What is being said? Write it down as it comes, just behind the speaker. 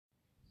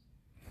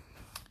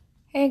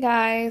Hey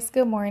guys,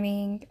 good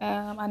morning.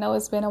 I know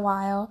it's been a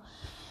while.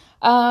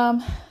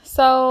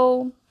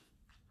 So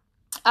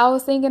I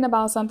was thinking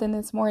about something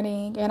this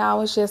morning, and I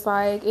was just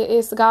like,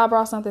 it's God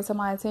brought something to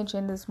my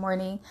attention this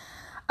morning.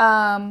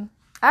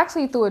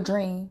 Actually through a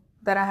dream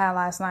that I had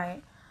last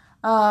night.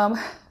 Um,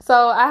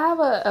 so I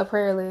have a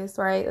prayer list,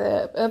 right?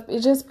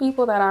 It's just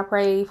people that I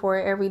pray for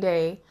every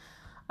day.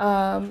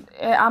 And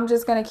I'm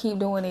just gonna keep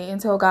doing it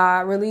until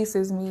God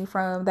releases me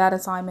from that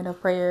assignment of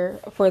prayer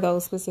for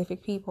those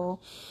specific people.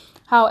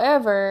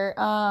 However,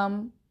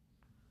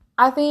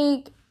 I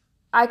think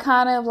I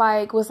kind of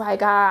like was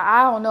like,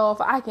 I don't know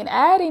if I can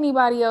add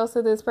anybody else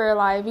to this prayer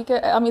life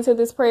to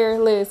this prayer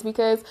list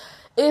because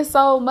it's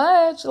so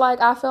much.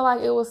 Like, I feel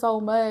like it was so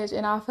much.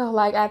 And I feel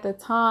like at the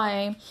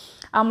time,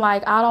 I'm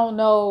like, I don't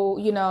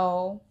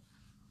know,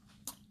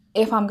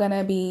 if I'm going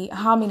to be,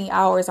 how many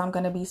hours I'm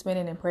going to be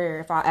spending in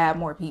prayer if I add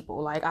more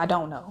people. Like, I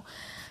don't know.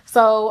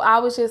 So I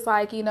was just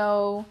like,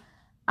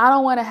 I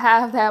don't want to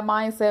have that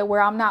mindset where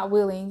I'm not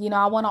willing.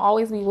 I want to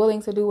always be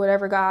willing to do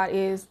whatever God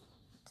is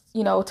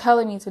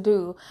telling me to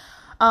do.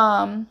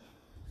 Um,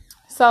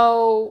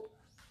 so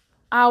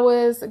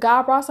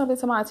God brought something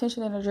to my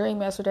attention in a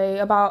dream yesterday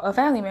about a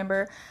family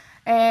member.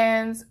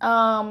 And,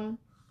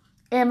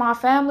 in my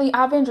family,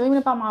 I've been dreaming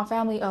about my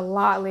family a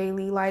lot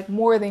lately, like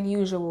more than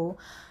usual.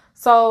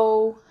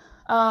 So,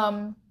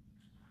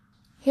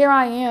 here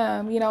I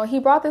am, he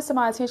brought this to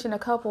my attention a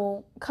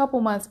couple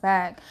months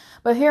back,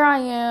 but here I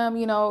am,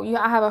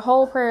 I have a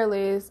whole prayer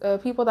list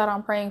of people that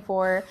I'm praying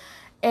for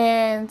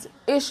and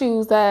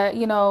issues that,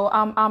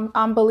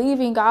 I'm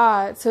believing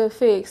God to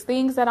fix,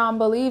 things that I'm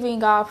believing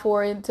God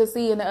for and to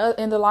see in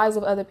the lives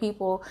of other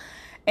people.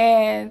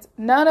 And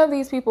none of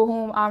these people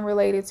whom I'm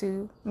related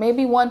to,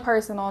 maybe one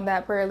person on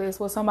that prayer list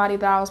was somebody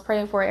that I was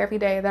praying for every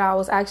day that I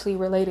was actually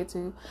related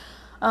to.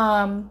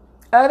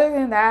 Other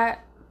than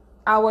that,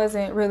 I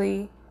wasn't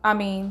really, I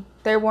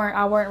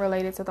weren't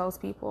related to those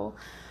people.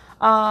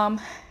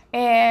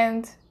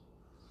 And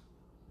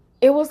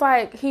it was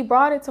like, he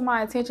brought it to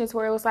my attention to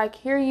where it was like,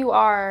 here you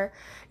are,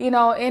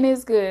 and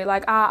it's good.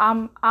 Like,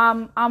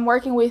 I'm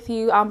working with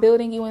you. I'm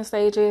building you in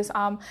stages.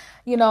 I'm,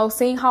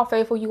 seeing how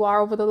faithful you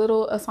are over the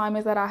little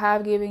assignments that I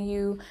have given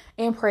you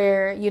in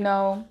prayer,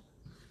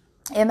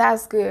 and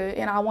that's good.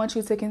 And I want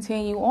you to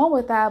continue on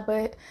with that.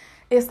 But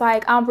it's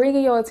like, I'm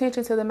bringing your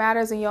attention to the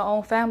matters in your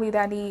own family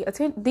that need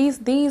attention.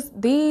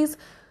 These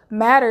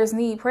matters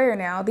need prayer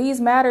now. These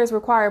matters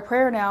require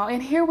prayer now.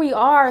 And here we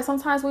are.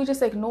 Sometimes we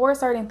just ignore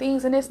certain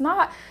things, and it's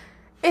not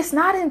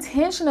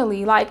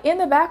intentionally. Like, in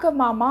the back of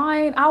my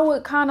mind, I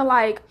would kind of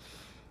like,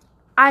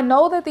 I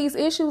know that these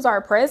issues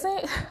are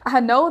present. I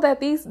know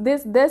that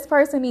this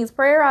person needs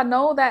prayer. I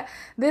know that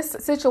this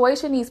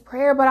situation needs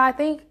prayer, but I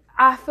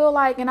feel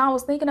like, and I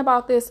was thinking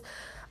about this,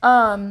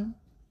 a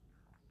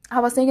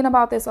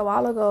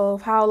while ago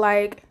of how,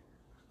 like,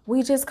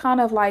 we just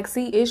kind of like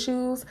see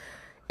issues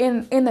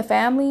in the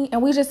family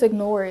and we just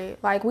ignore it.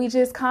 Like, we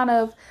just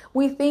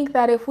we think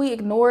that if we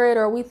ignore it,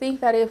 or we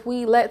think that if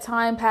we let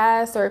time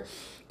pass, or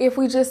if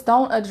we just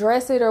don't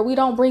address it, or we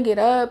don't bring it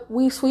up,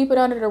 we sweep it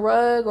under the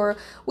rug, or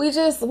we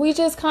just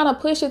kind of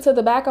push it to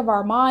the back of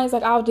our minds,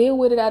 like, I'll deal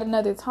with it at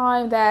another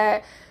time,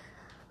 that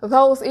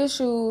those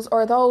issues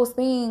or those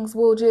things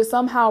will just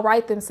somehow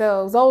right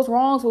themselves. Those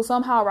wrongs will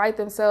somehow right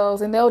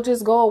themselves and they'll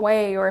just go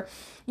away. Or,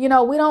 we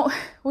don't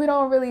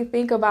really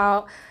think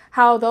about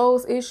how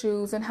those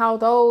issues and how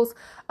those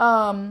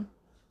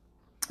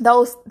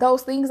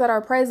things that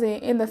are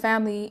present in the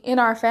family, in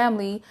our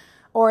family,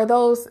 or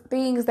those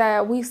things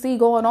that we see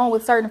going on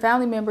with certain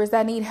family members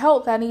that need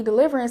help, that need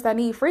deliverance, that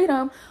need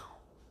freedom,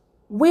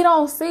 we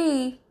don't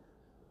see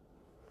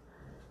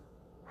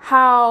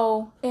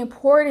how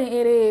important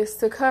it is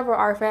to cover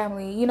our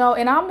family,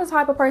 and I'm the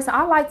type of person,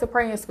 I like to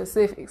pray in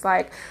specifics.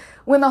 Like,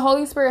 when the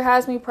Holy Spirit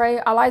has me pray,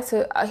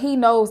 he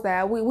knows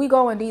that we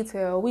go in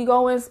detail, we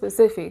go in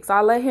specifics.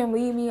 I let him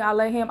lead me. I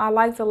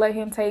like to let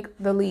him take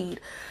the lead.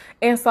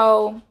 And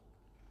so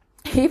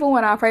even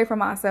when I pray for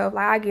myself,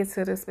 like, I get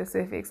to the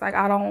specifics. Like,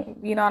 I don't,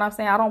 you know what I'm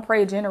saying? I don't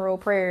pray general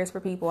prayers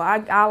for people.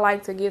 I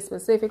like to get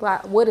specific.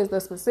 Like, what is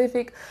the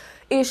specific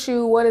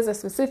issue? What is a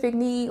specific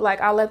need?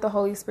 Like, I let the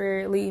Holy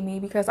Spirit lead me,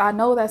 because I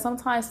know that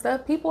sometimes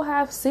people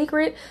have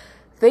secret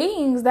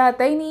things that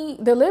they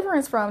need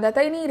deliverance from, that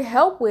they need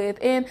help with.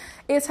 And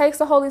it takes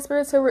the Holy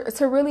Spirit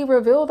to really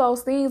reveal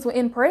those things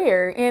in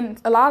prayer.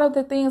 And a lot of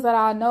the things that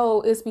I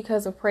know is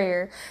because of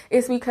prayer.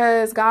 It's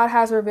because God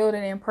has revealed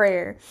it in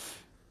prayer.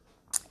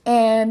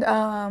 And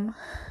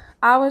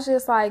I was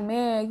just like,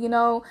 man,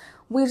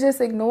 we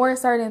just ignore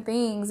certain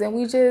things and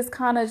we just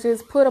kind of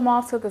just put them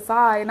off to the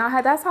side. And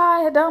that's how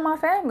I had done my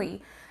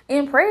family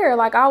in prayer.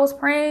 Like, I was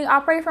praying, I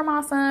pray for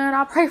my son.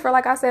 I pray for,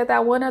 like I said,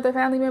 that one other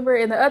family member.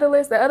 In the other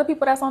list, the other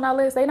people that's on that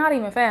list, they're not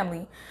even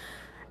family.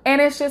 And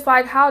it's just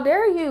like, how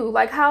dare you?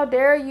 Like, how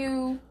dare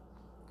you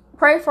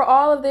Pray for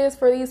all of this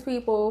for these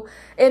people.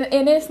 And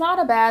it's not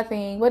a bad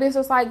thing, but it's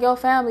just like your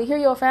family, here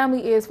your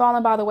family is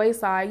falling by the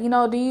wayside. You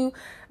know,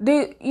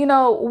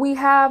 we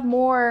have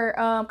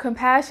more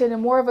compassion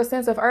and more of a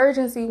sense of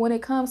urgency when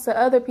it comes to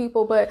other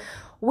people, but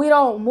we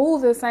don't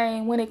move the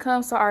same when it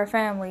comes to our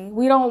family.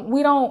 We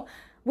don't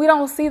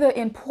see the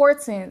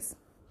importance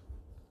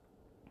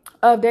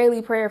of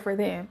daily prayer for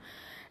them.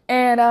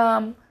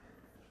 And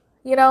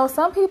you know,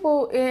 some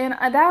people, and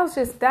that's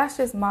just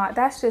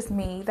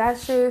me.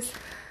 That's just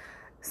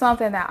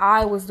something that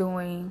I was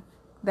doing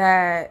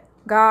that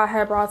God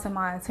had brought to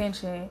my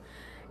attention.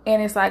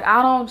 And it's like,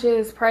 I don't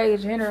just pray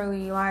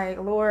generally like,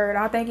 Lord,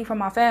 I thank you for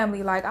my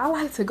family. Like, I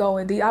like to go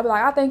in deep. I be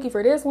like, I thank you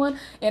for this one,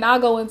 and I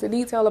go into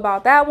detail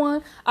about that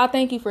one. I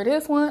thank you for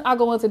this one. I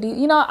go into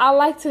you know, I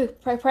like to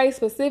pray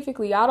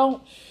specifically. I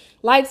don't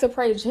like to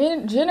pray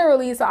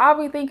generally. So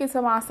I'll be thinking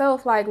to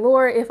myself, like,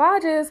 Lord, if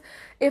I'm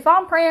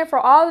praying for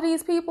all of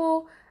these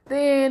people,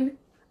 then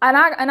and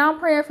I'm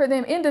praying for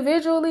them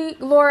individually,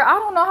 Lord, I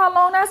don't know how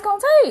long that's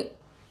gonna take.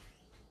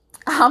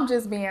 I'm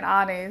just being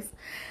honest.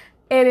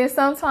 And then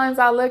sometimes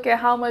I look at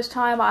how much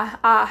time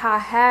I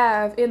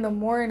have in the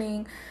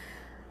morning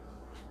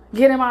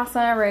getting my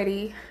son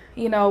ready,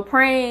 you know,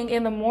 praying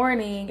in the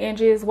morning and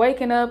just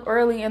waking up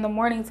early in the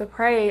morning to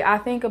pray. I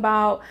think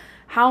about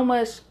how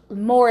much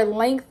more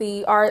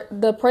lengthy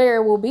the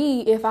prayer will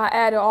be if I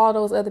added all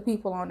those other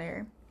people on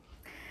there.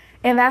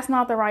 And that's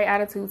not the right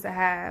attitude to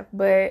have.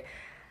 But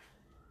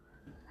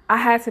I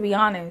had to be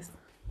honest.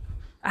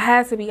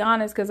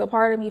 Because a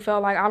part of me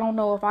felt like, I don't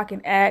know if I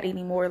can add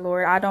anymore,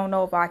 Lord. I don't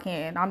know if I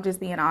can. I'm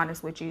just being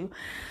honest with you.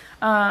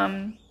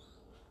 But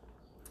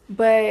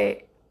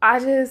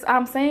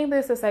I'm saying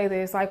this to say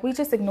this, like, we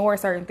just ignore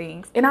certain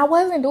things. And I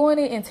wasn't doing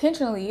it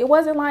intentionally. It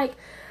wasn't like,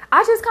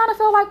 I just kind of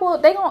felt like, well,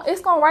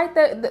 it's going to write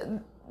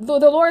the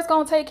Lord's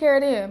going to take care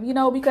of them, you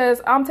know,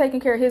 because I'm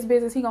taking care of his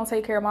business. He going to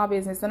take care of my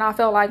business. And I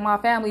felt like my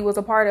family was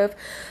a part of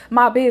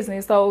my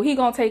business. So he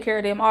going to take care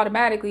of them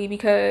automatically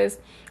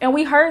and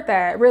we heard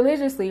that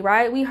religiously,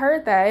 right? We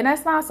heard that. And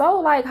that's not so.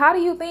 Like, how do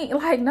you think?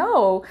 Like,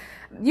 no,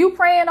 you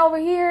praying over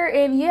here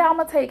and yeah, I'm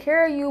going to take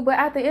care of you. But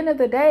at the end of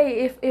the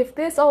day, if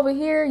this over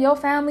here, your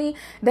family,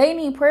 they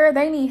need prayer,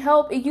 they need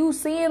help, and you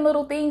seeing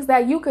little things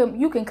that you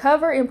can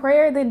cover in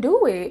prayer, then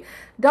do it.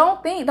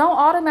 Don't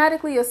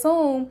automatically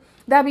assume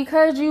that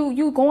because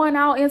you going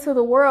out into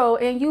the world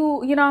and you know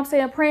what I'm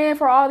saying, praying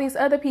for all these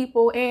other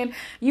people and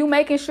you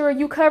making sure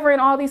you covering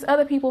all these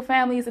other people's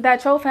families,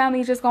 that your family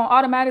is just going to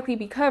automatically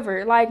be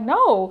covered. Like,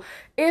 no,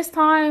 it's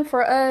time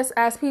for us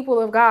as people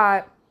of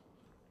God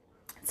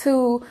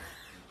to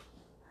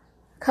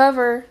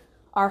cover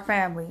our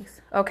families.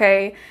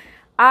 Okay.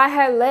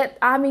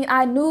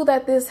 I knew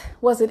that this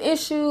was an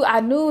issue. I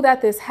knew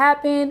that this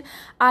happened.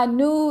 I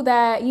knew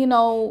that, you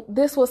know,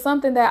 this was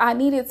something that I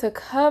needed to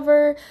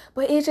cover,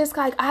 but it's just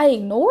like, I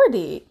ignored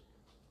it.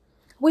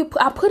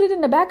 I put it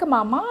in the back of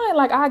my mind.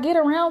 Like, I get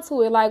around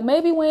to it. Like,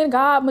 maybe when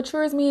God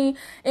matures me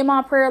in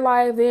my prayer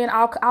life, then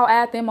I'll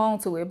add them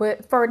onto it.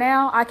 But for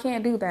now, I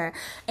can't do that.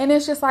 And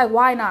it's just like,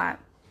 why not?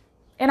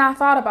 And I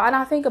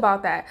think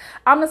about that.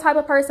 I'm the type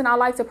of person, I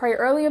like to pray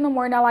early in the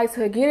morning. I like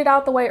to get it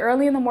out the way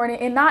early in the morning,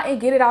 and not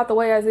get it out the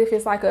way as if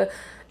it's like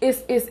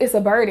it's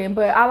a burden.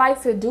 But I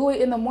like to do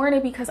it in the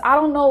morning because I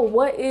don't know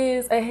what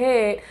is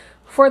ahead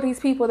for these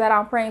people that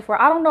I'm praying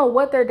for. I don't know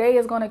what their day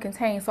is going to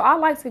contain. So I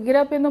like to get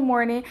up in the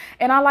morning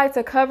and I like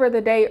to cover the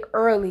day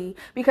early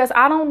because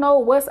I don't know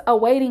what's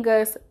awaiting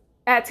us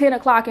at 10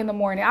 o'clock in the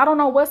morning. I don't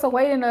know what's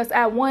awaiting us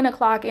at 1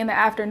 o'clock in the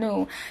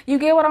afternoon. You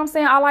get what I'm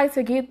saying? I like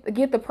to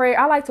get the prayer.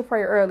 I like to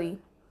pray early.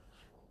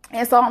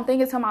 And so I'm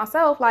thinking to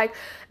myself, like,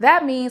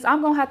 that means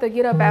I'm going to have to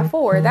get up at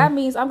 4. That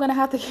means I'm going to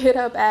have to get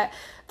up at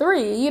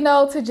 3, you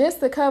know,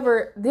 to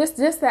cover this,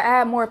 just to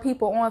add more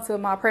people onto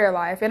my prayer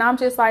life. And I'm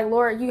just like,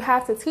 Lord, you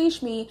have to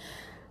teach me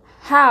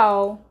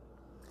how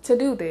to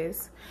do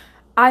this.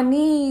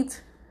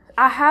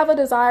 I have a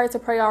desire to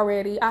pray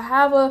already. I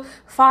have a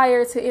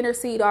fire to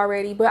intercede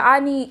already, but I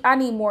need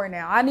more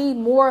now. I need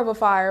more of a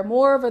fire,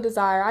 more of a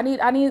desire. I need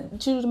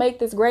you to make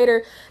this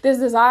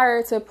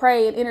desire to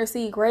pray and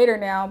intercede greater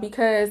now,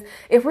 because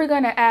if we're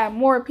going to add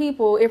more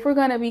people, if we're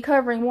going to be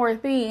covering more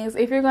things,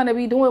 if you're going to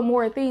be doing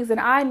more things, then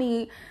I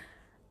need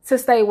to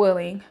stay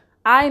willing.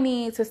 I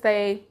need to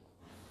stay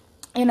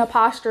in a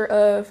posture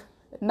of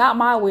not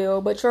my will,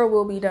 but your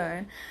will be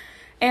done.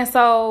 And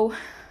so,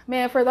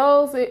 man, for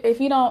those,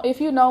 if you know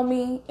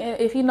me, and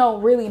if you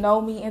don't really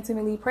know me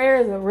intimately, prayer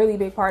is a really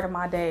big part of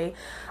my day,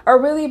 a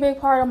really big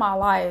part of my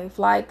life.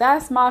 Like,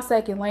 that's my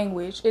second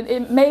language.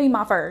 It may be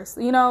my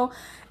first, you know,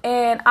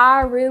 and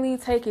I really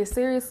take it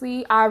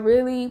seriously. I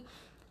don't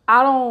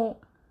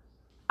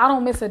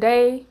miss a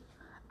day.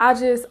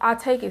 I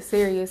take it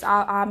serious.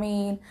 I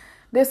mean,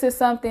 this is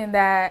something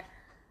that,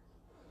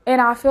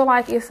 and I feel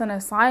like it's an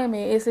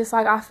assignment. It's just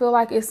like, I feel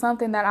like it's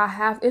something that I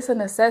have. It's a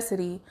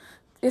necessity.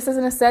 This is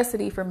a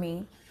necessity for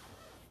me.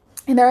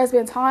 And there has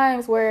been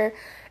times where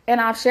And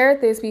I've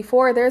shared this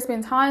before. There's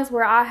been times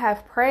where I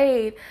have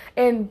prayed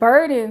and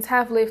burdens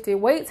have lifted,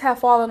 weights have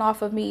fallen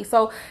off of me.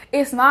 So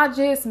it's not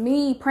just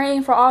me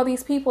praying for all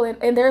these people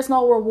and there's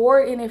no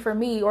reward in it for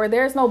me, or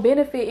there's no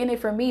benefit in it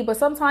for me. But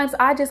sometimes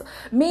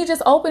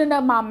just opening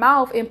up my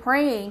mouth and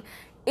praying,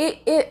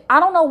 I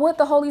don't know what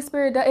the Holy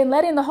Spirit does, and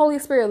letting the Holy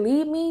Spirit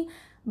lead me.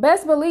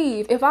 Best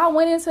believe if I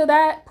went into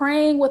that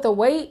praying with a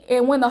weight,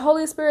 and when the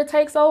Holy Spirit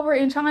takes over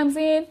and chimes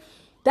in,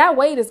 that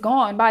weight is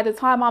gone by the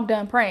time I'm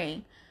done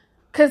praying.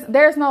 Because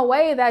there's no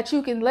way that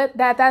you can let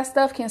that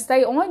stuff can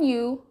stay on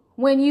you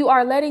when you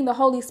are letting the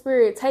Holy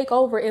Spirit take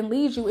over and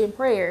lead you in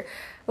prayer.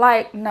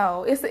 Like,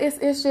 no,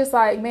 it's just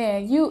like,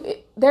 man,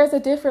 there's a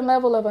different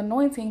level of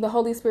anointing the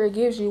Holy Spirit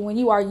gives you when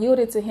you are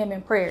yielded to him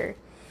in prayer.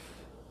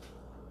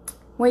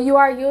 When you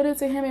are yielded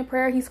to him in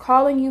prayer, he's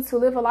calling you to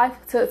live a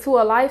life, to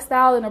a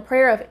lifestyle and a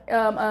prayer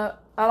of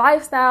a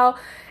lifestyle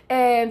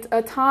and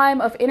a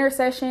time of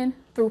intercession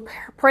through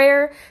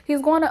prayer.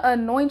 He's going to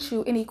anoint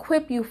you and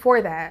equip you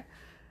for that.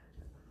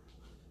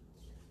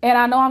 And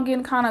I know I'm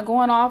getting kind of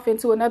going off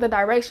into another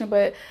direction,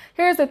 but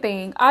here's the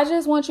thing. I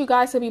just want you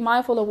guys to be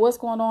mindful of what's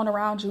going on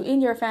around you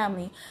in your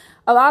family.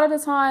 A lot of the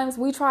times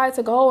we try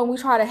to go and we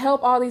try to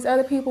help all these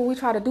other people. We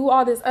try to do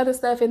all this other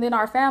stuff. And then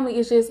our family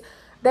is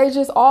they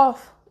just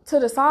off to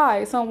the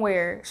side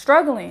somewhere,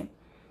 struggling,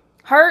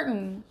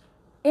 hurting,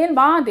 in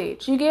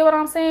bondage. You get what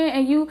I'm saying?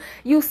 And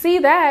you see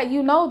that,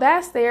 you know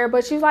that's there,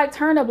 but you like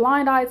turn a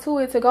blind eye to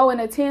it to go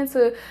and attend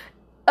to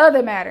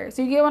other matters.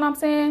 You get what I'm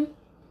saying?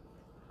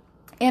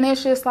 And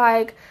it's just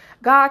like,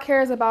 God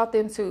cares about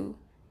them too.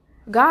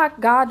 God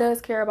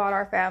does care about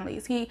our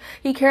families. He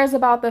cares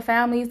about the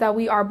families that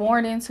we are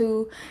born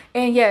into.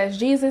 And yes,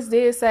 Jesus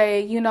did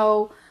say,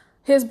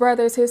 his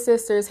brothers, his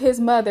sisters, his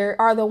mother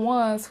are the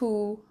ones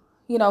who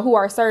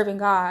are serving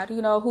God,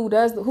 who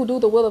do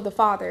the will of the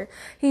Father.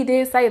 He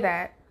did say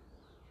that.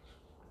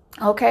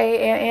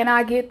 Okay. And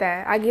I get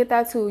that. I get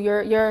that too.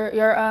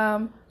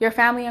 Your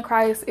family in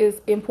Christ is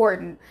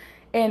important.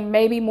 And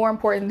maybe more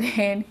important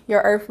than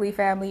your earthly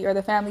family or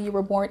the family you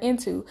were born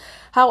into.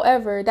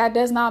 However, that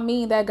does not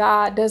mean that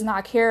God does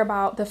not care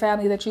about the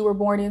family that you were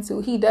born into.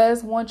 He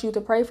does want you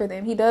to pray for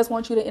them. He does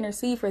want you to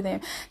intercede for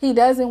them. He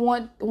doesn't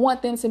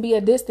want them to be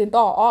a distant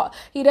thought.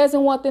 He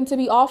doesn't want them to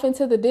be off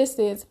into the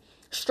distance,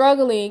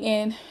 struggling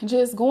and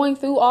just going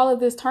through all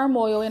of this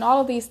turmoil and all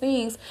of these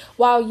things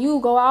while you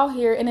go out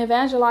here and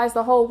evangelize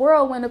the whole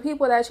world, when the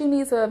people that you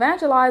need to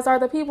evangelize are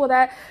the people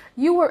that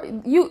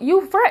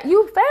you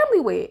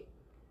family with.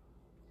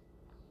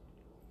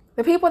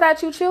 The people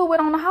that you chill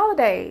with on the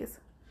holidays.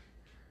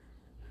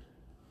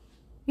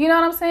 You know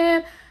what I'm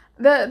saying?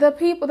 The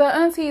people, the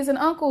aunties and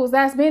uncles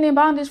that's been in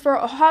bondage for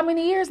how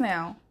many years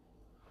now?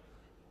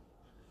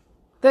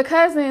 The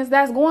cousins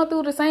that's going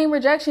through the same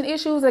rejection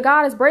issues that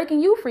God is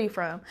breaking you free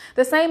from.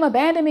 The same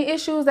abandonment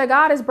issues that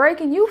God is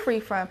breaking you free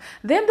from.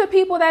 Them the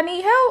people that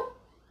need help.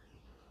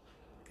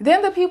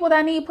 Them the people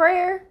that need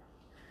prayer.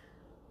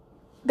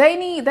 They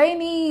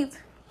need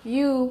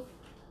you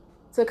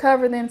to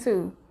cover them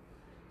too.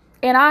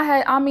 And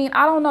I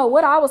don't know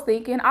what I was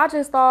thinking. I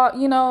just thought,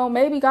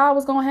 maybe God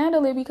was going to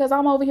handle it because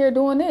I'm over here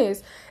doing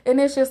this. And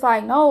it's just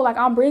like, no, like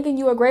I'm bringing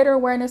you a greater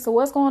awareness to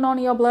what's going on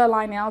in your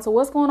bloodline now, to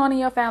what's going on in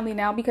your family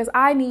now, because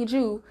I need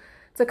you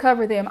to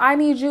cover them. I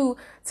need you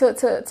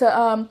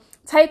to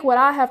take what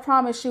I have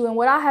promised you and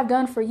what I have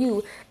done for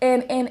you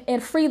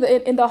and free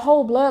the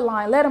whole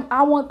bloodline.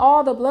 I want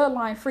all the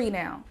bloodline free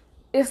now.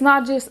 It's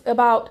not just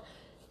about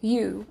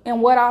you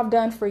and what I've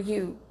done for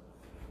you.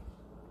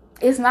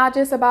 It's not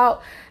just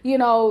about,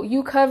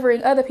 you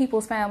covering other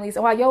people's families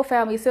while your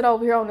family sit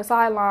over here on the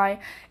sideline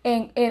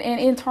and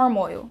in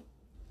turmoil.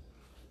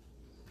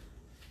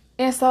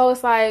 And so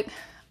it's like,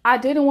 I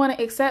didn't want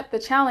to accept the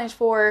challenge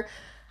for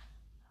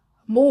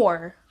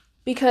more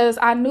because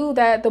I knew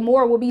that the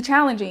more would be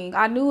challenging.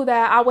 I knew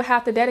that I would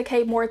have to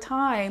dedicate more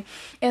time.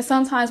 And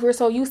sometimes we're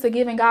so used to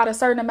giving God a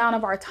certain amount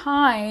of our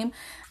time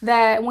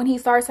that when he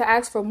starts to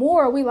ask for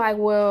more, we like,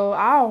 well,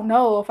 I don't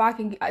know if I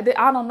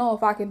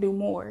can do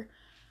more.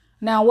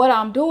 Now, what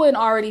I'm doing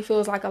already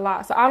feels like a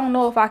lot. So I don't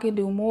know if I can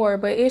do more,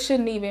 but that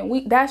shouldn't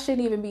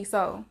even be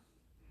so.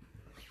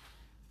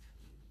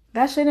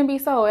 That shouldn't be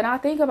so. And I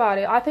think about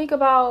it. I think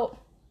about,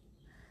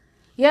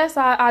 yes,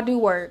 I do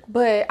work,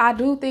 but I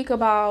do think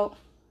about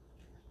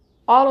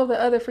all of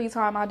the other free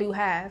time I do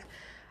have.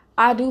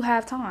 I do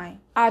have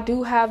time. I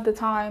do have the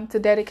time to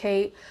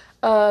dedicate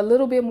a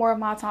little bit more of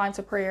my time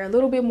to prayer, a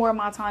little bit more of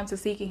my time to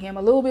seeking him,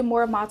 a little bit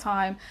more of my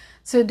time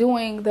to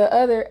doing the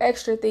other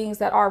extra things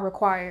that are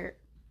required,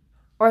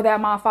 or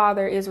that my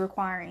Father is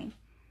requiring.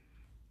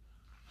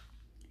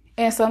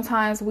 And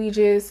sometimes we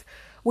do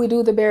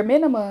the bare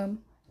minimum,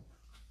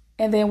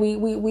 and then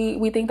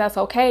we think that's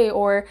okay,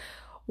 or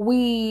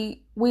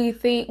we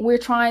think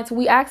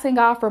we asking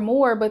God for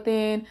more, but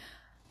then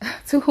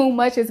to whom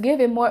much is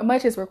given,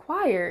 much is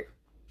required.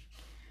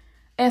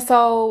 And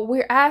so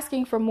we're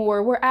asking for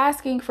more. We're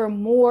asking for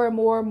more,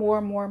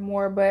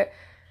 but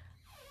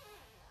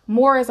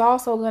more is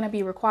also going to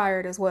be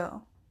required as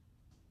well.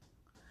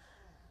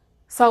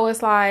 So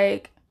it's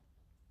like,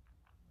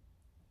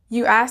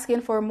 You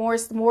asking for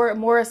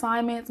more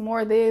assignments,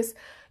 more this,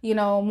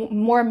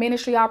 more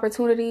ministry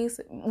opportunities.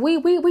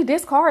 We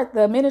discard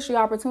the ministry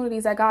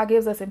opportunities that God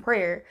gives us in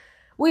prayer.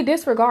 We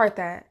disregard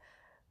that.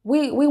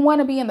 We want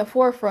to be in the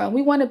forefront.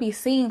 We want to be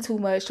seen too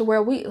much to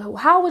where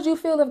how would you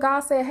feel if God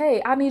said,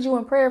 hey, I need you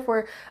in prayer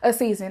for a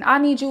season. I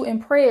need you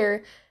in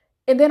prayer.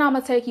 And then I'm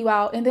going to take you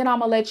out, and then I'm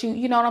going to let you,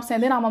 you know what I'm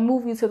saying? Then I'm going to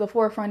move you to the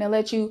forefront and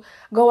let you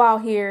go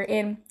out here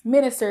and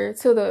minister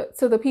to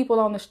the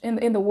people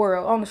in the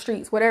world, on the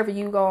streets, whatever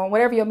you go on,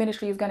 whatever your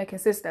ministry is going to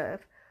consist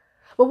of.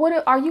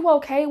 But are you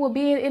okay with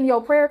being in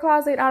your prayer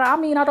closet? I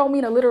don't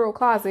mean a literal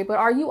closet, but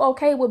are you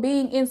okay with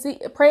being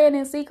praying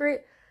in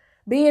secret,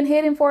 being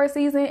hidden for a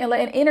season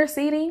and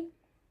interceding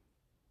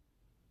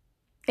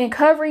and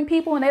covering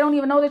people and they don't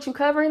even know that you're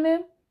covering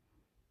them?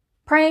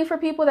 Praying for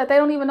people that they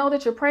don't even know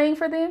that you're praying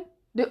for them?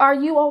 Are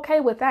you okay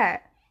with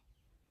that?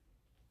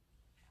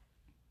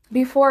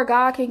 Before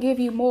God can give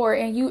you more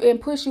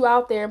and push you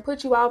out there and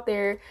put you out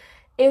there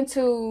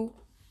into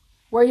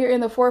where you're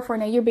in the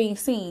forefront and you're being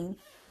seen.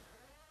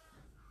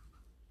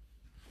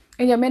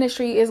 And your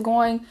ministry is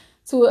going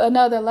to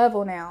another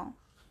level now.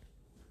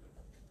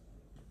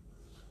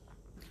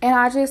 And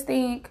I just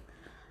think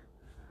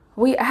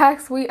we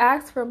ask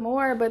for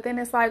more, but then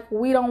it's like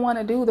we don't want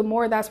to do the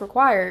more that's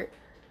required.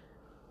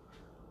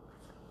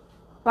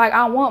 Like,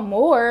 I want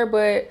more,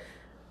 but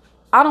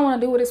I don't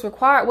want to do what's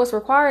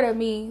required of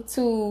me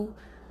to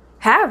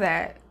have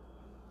that.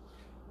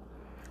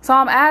 So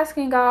I'm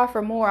asking God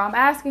for more. I'm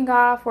asking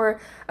God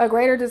for a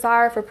greater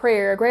desire for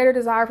prayer,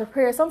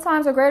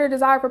 Sometimes a greater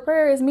desire for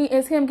prayer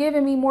is him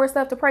giving me more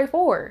stuff to pray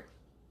for.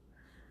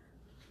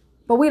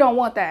 But we don't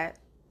want that.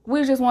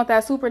 We just want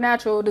that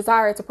supernatural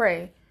desire to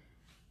pray.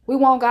 We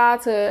want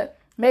God to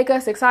make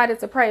us excited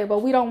to pray,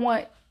 but we don't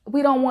want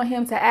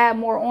him to add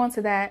more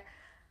onto that,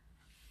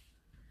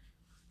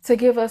 to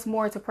give us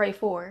more to pray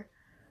for.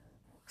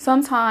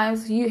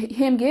 Sometimes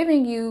him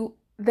giving you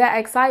that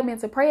excitement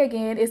to pray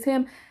again is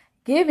him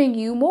giving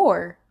you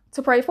more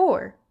to pray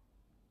for.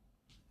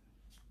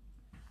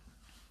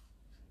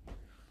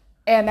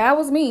 And that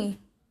was me.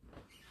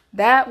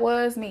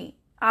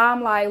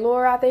 I'm like,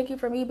 Lord, I thank you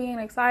for me being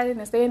excited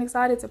and staying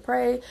excited to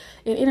pray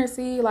and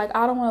intercede. Like,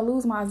 I don't want to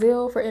lose my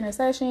zeal for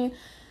intercession.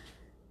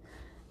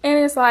 And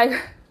it's like,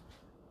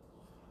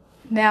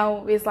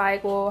 now it's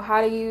like, well,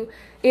 how do you,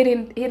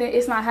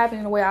 it's not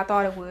happening the way I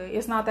thought it would.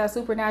 It's not that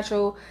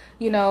supernatural,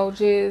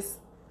 just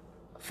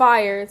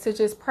fire to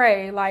just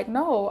pray. Like,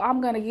 no,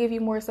 I'm going to give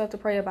you more stuff to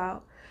pray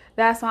about.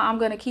 That's why I'm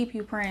going to keep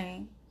you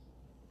praying.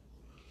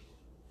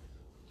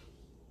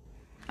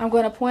 I'm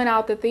going to point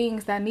out the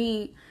things that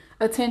need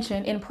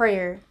attention in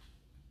prayer.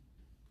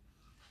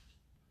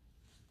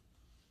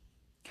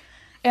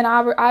 And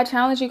I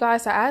challenge you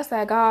guys to ask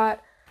that, God,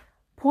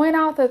 point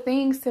out the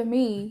things to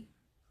me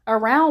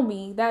around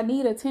me that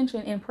need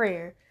attention in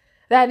prayer,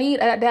 that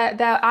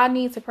I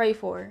need to pray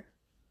for.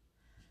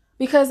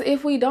 Because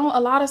if we don't, a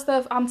lot of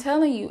stuff, I'm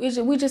telling you,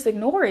 we just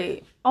ignore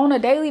it on a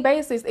daily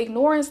basis,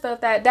 ignoring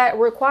stuff that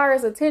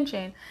requires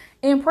attention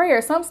in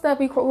prayer. Some stuff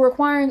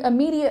requiring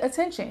immediate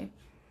attention.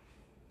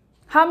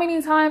 How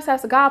many times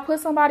has God put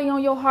somebody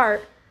on your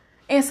heart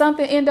and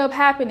something end up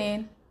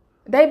happening?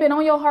 They've been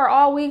on your heart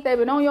all week. They've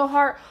been on your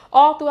heart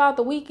all throughout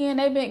the weekend.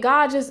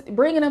 God just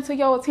bringing them to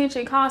your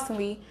attention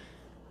constantly.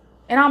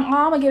 And I'm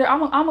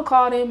gonna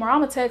call them, or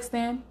I'm gonna text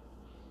them.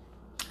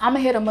 I'm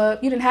gonna hit them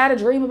up. You done had a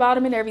dream about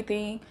them and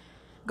everything.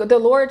 The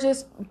Lord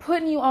just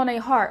putting you on a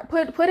heart,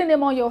 putting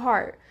them on your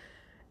heart.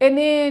 And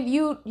then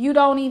you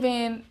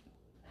don't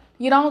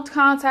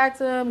contact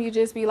them. You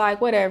just be like,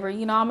 whatever,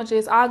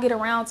 I'll get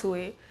around to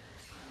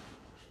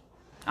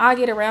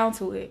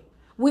it.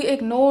 We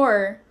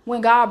ignore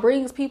when God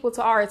brings people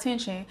to our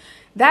attention.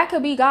 That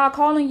could be God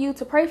calling you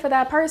to pray for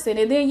that person.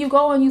 And then you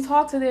go and you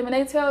talk to them and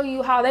they tell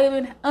you how they've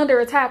been under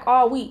attack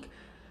all week,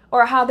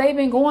 or how they've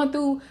been going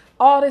through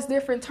all this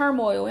different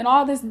turmoil and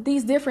all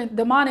these different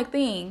demonic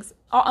things,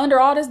 under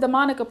all this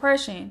demonic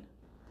oppression.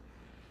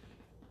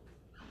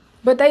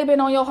 But they've been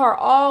on your heart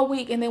all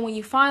week. And then when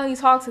you finally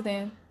talk to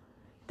them,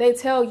 they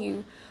tell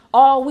you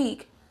all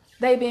week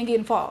they've been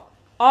getting fought.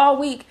 All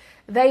week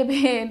they've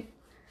been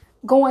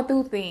going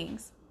through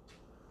things.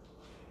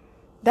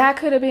 That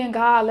could have been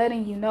God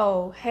letting you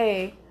know,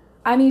 hey,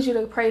 I need you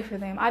to pray for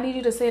them. I need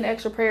you to send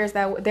extra prayers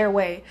their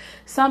way.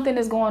 Something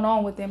is going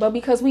on with them. But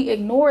because we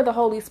ignore the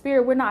Holy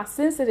Spirit, we're not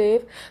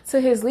sensitive to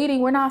his leading.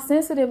 We're not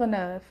sensitive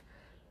enough.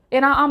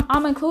 And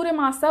I'm including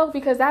myself,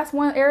 because that's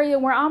one area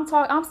where I'm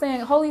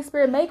saying, Holy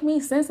Spirit, make me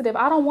sensitive.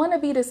 I don't want to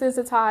be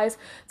desensitized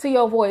to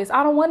your voice.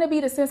 I don't want to be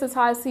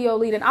desensitized to your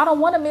leading. I don't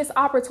want to miss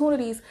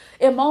opportunities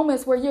in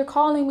moments where you're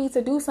calling me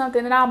to do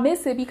something and I'll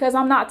miss it because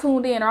I'm not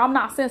tuned in or I'm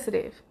not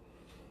sensitive.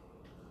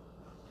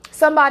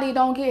 Somebody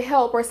don't get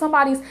help, or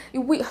somebody's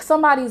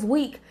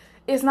week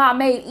is not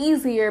made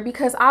easier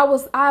because I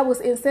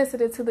was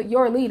insensitive to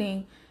your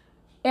leading.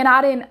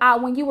 And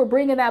when you were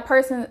bringing that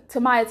person to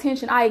my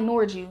attention, I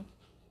ignored you.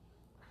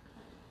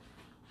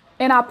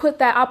 And I put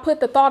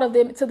the thought of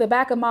them to the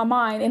back of my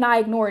mind and I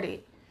ignored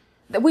it.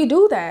 We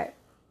do that.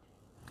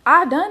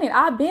 I've done it.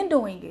 I've been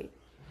doing it.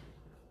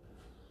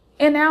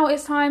 And now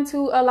it's time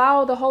to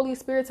allow the Holy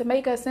Spirit to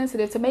make us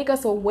sensitive, to make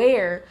us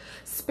aware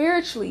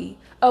spiritually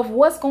of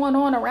what's going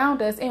on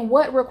around us and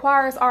what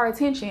requires our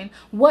attention.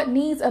 What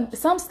needs,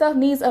 some stuff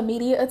needs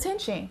immediate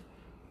attention.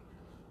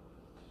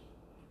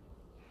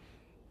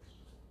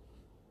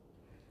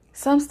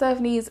 Some stuff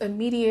needs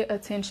immediate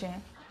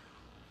attention.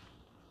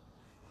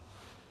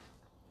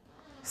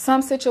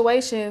 Some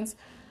situations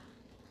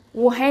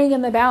will hang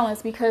in the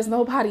balance because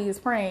nobody is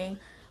praying.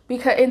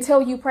 Because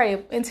until you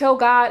pray,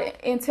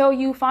 until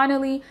you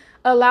finally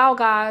allow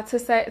God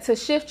to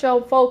shift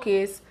your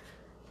focus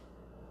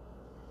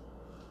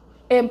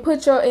and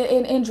put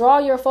and draw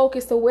your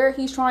focus to where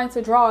he's trying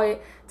to draw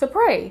it, to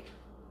pray.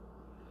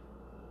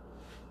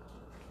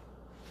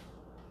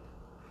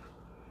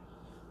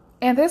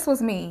 And this was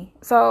me.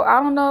 So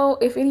I don't know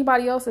if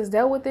anybody else has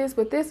dealt with this,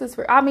 but this is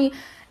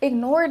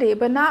ignored it,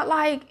 but not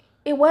like,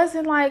 it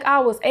wasn't like I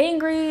was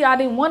angry. I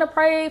didn't want to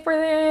pray for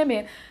them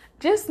and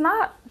just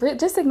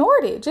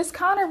ignored it. Just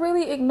kind of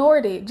really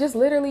ignored it. Just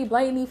literally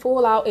blatantly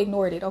full out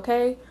ignored it.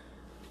 Okay.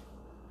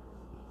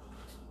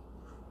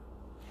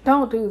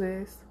 Don't do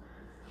this.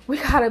 We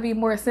got to be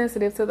more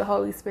sensitive to the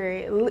Holy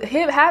Spirit.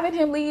 Having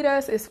him lead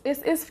us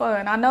is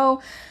fun. I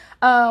know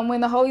when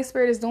the Holy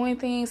Spirit is doing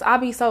things, I'll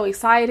be so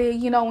excited.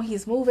 You know, when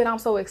he's moving, I'm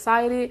so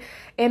excited.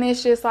 And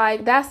it's just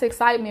like, that's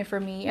excitement for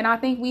me. And I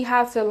think we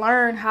have to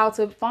learn how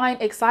to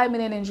find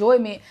excitement and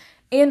enjoyment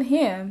in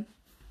him,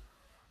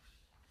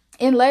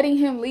 in letting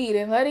him lead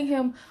and letting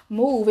him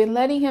move and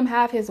letting him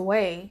have his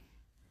way.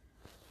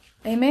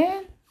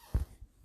 Amen.